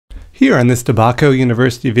Here on this DeBacco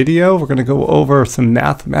University video, we're going to go over some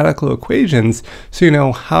mathematical equations so you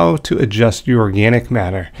know how to adjust your organic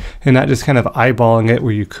matter and not just kind of eyeballing it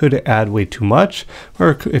where you could add way too much,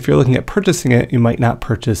 or if you're looking at purchasing it, you might not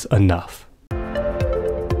purchase enough.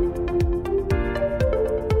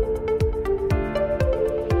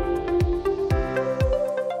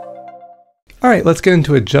 All right, let's get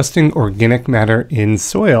into adjusting organic matter in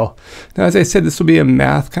soil. Now, as I said, this will be a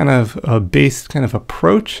math kind of based kind of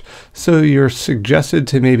approach. So you're suggested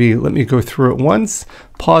to maybe let me go through it once,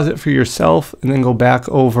 pause it for yourself, and then go back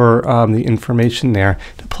over the information there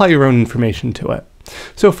to apply your own information to it.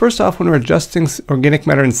 So first off, when we're adjusting organic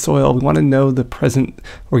matter in soil, we want to know the present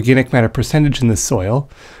organic matter percentage in the soil.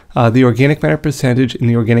 The organic matter percentage in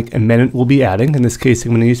the organic amendment we'll be adding. In this case,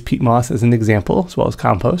 I'm going to use peat moss as an example, as well as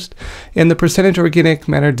compost. And the percentage organic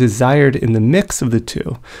matter desired in the mix of the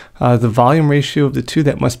two. The volume ratio of the two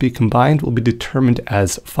that must be combined will be determined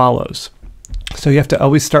as follows. So you have to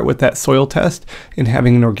always start with that soil test and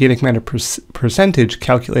having an organic matter percentage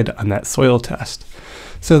calculated on that soil test.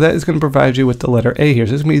 So that is going to provide you with the letter A here.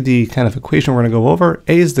 So this is going to be the kind of equation we're going to go over.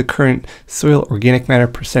 A is the current soil organic matter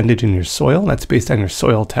percentage in your soil. That's based on your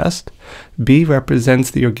soil test. B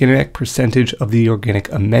represents the organic percentage of the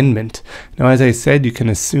organic amendment. Now, as I said, you can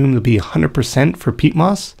assume it'll be 100% for peat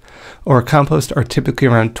moss, or compost are typically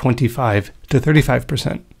around 25 to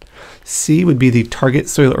 35%. C would be the target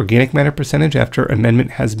soil organic matter percentage after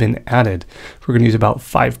amendment has been added. We're going to use about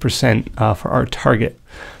 5% for our target.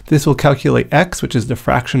 This will calculate X, which is the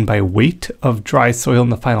fraction by weight of dry soil in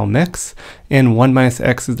the final mix, and 1 minus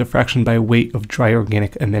X is the fraction by weight of dry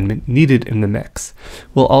organic amendment needed in the mix.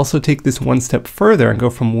 We'll also take this one step further and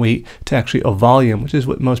go from weight to actually a volume, which is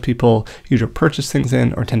what most people either purchase things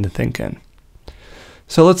in or tend to think in.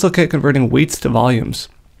 So let's look at converting weights to volumes.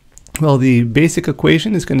 Well, the basic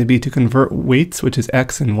equation is going to be to convert weights, which is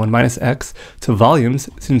X and 1 minus X, to volumes,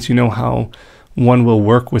 since you know how one will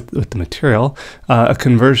work with the material. A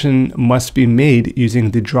conversion must be made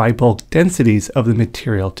using the dry bulk densities of the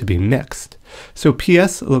material to be mixed. So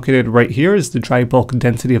PS, located right here, is the dry bulk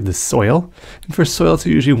density of the soil. And for soil, it's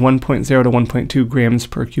usually 1.0 to 1.2 grams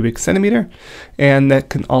per cubic centimeter. And that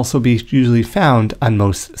can also be usually found on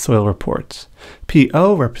most soil reports.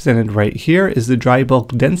 PO, represented right here, is the dry bulk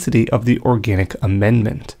density of the organic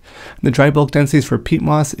amendment. The dry bulk densities for peat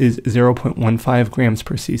moss is 0.15 grams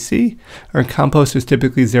per cc, or compost is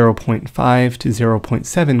typically 0.5 to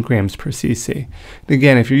 0.7 grams per cc. And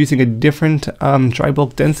again, if you're using a different dry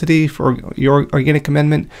bulk density for your organic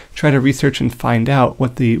amendment, try to research and find out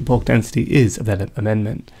what the bulk density is of that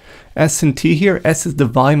amendment. S and T here, S is the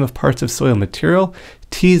volume of parts of soil material,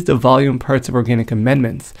 T is the volume parts of organic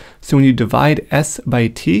amendments. So when you divide S by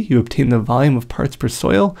T, you obtain the volume of parts per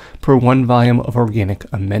soil per 1 volume of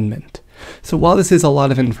organic amendment. So while this is a lot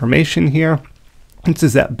of information here, this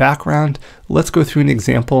is that background, let's go through an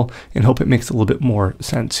example and hope it makes a little bit more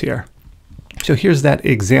sense here. So here's that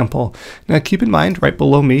example. Now keep in mind, right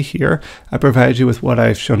below me here, I provide you with what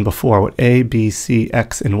I've shown before, what A, B, C,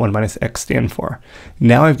 X, and 1 minus X stand for.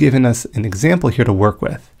 Now I've given us an example here to work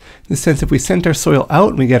with. In the sense, if we sent our soil out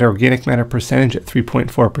and we get our organic matter percentage at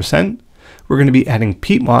 3.4%, we're going to be adding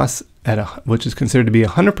peat moss, which is considered to be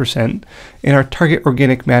 100%, and our target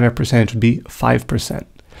organic matter percentage would be 5%.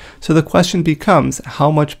 So the question becomes, how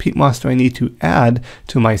much peat moss do I need to add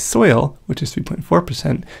to my soil, which is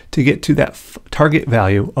 3.4%, to get to that target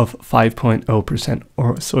value of 5.0%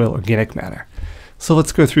 or soil organic matter? So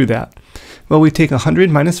let's go through that. Well, we take 100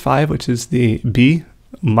 minus 5, which is the B,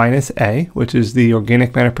 minus A, which is the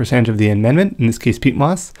organic matter percentage of the amendment, in this case peat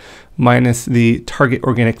moss, minus the target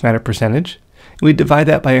organic matter percentage. We divide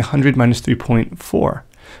that by 100 minus 3.4,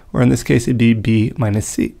 or in this case it'd be B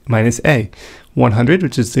minus A. 100,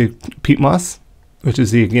 which is the peat moss, which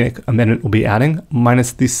is the organic amendment we'll be adding,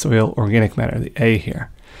 minus the soil organic matter, the A here.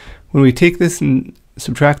 When we take this and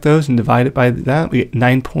subtract those and divide it by that, we get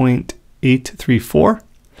 9.834.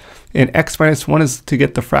 And X minus 1 is to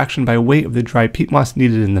get the fraction by weight of the dry peat moss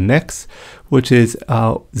needed in the mix, which is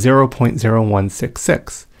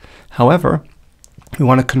 0.0166. However, we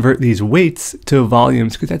want to convert these weights to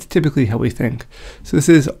volumes because that's typically how we think. So this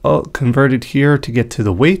is converted here to get to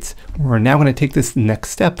the weights. We're now going to take this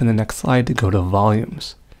next step in the next slide to go to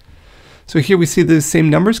volumes. So here we see the same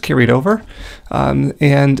numbers carried over,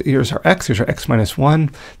 and here's our X minus 1.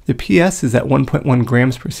 The PS is at 1.1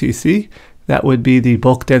 grams per cc. That would be the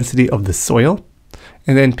bulk density of the soil.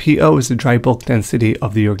 And then PO is the dry bulk density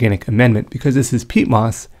of the organic amendment. Because this is peat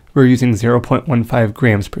moss, we're using 0.15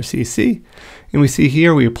 grams per cc. And we see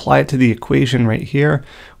here, we apply it to the equation right here.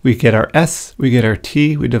 We get our S, we get our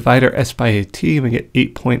T, we divide our S by a T, and we get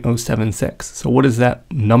 8.076. So what does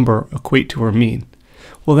that number equate to or mean?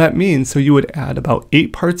 Well, that means, so you would add about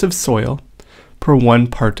 8 parts of soil per 1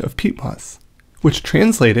 part of peat moss, which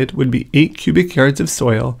translated would be 8 cubic yards of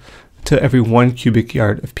soil to every 1 cubic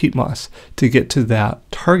yard of peat moss to get to that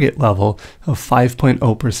target level of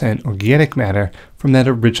 5.0% organic matter from that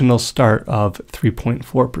original start of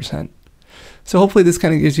 3.4%. So hopefully this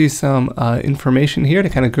kind of gives you some information here to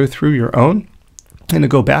kind of go through your own. And to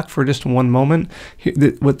go back for just one moment,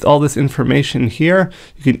 with all this information here,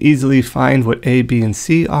 you can easily find what A, B, and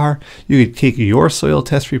C are. You could take your soil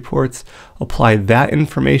test reports, apply that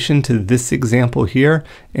information to this example here,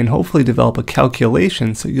 and hopefully develop a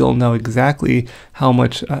calculation so you'll know exactly how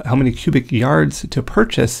many cubic yards to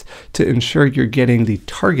purchase to ensure you're getting the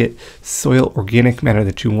target soil organic matter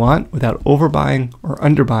that you want without overbuying or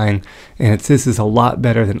underbuying. And this is a lot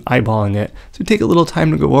better than eyeballing it. So take a little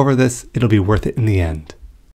time to go over this. It'll be worth it in the end.